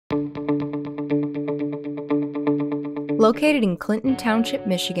Located in Clinton Township,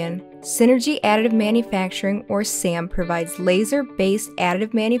 Michigan, Synergy Additive Manufacturing, or SAM, provides laser-based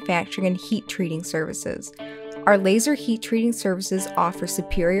additive manufacturing and heat treating services. Our laser heat treating services offer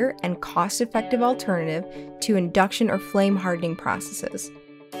superior and cost-effective alternative to induction or flame hardening processes.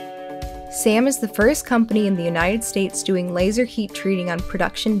 SAM is the first company in the United States doing laser heat treating on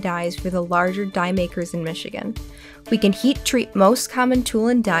production dies for the larger die makers in Michigan. We can heat treat most common tool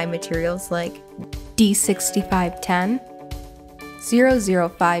and die materials like D6510,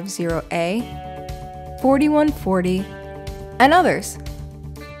 0050A, 4140, and others.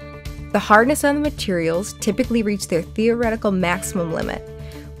 The hardness on the materials typically reach their theoretical maximum limit.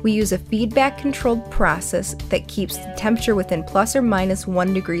 We use a feedback-controlled process that keeps the temperature within plus or minus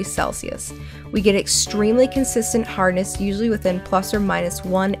 1 degree Celsius. We get extremely consistent hardness, usually within plus or minus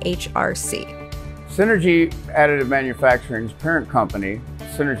 1 HRC. Synergy Additive Manufacturing's parent company,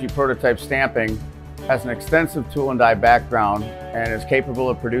 Synergy Prototype Stamping, has an extensive tool and die background and is capable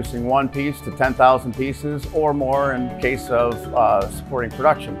of producing 1 piece to 10,000 pieces or more in case of supporting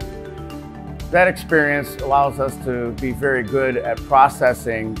production. That experience allows us to be very good at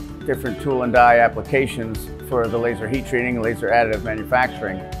processing different tool and die applications for the laser heat treating and laser additive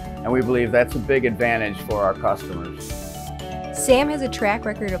manufacturing, and we believe that's a big advantage for our customers. SAM has a track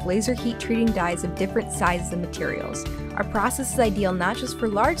record of laser heat treating dies of different sizes and materials. Our process is ideal not just for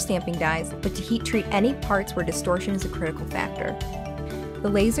large stamping dies, but to heat treat any parts where distortion is a critical factor. The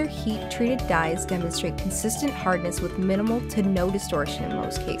laser heat treated dies demonstrate consistent hardness with minimal to no distortion in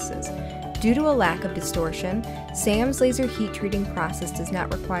most cases. Due to a lack of distortion, SAM's laser heat treating process does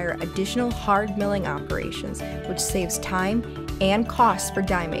not require additional hard milling operations, which saves time and costs for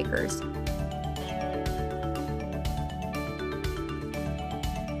die makers.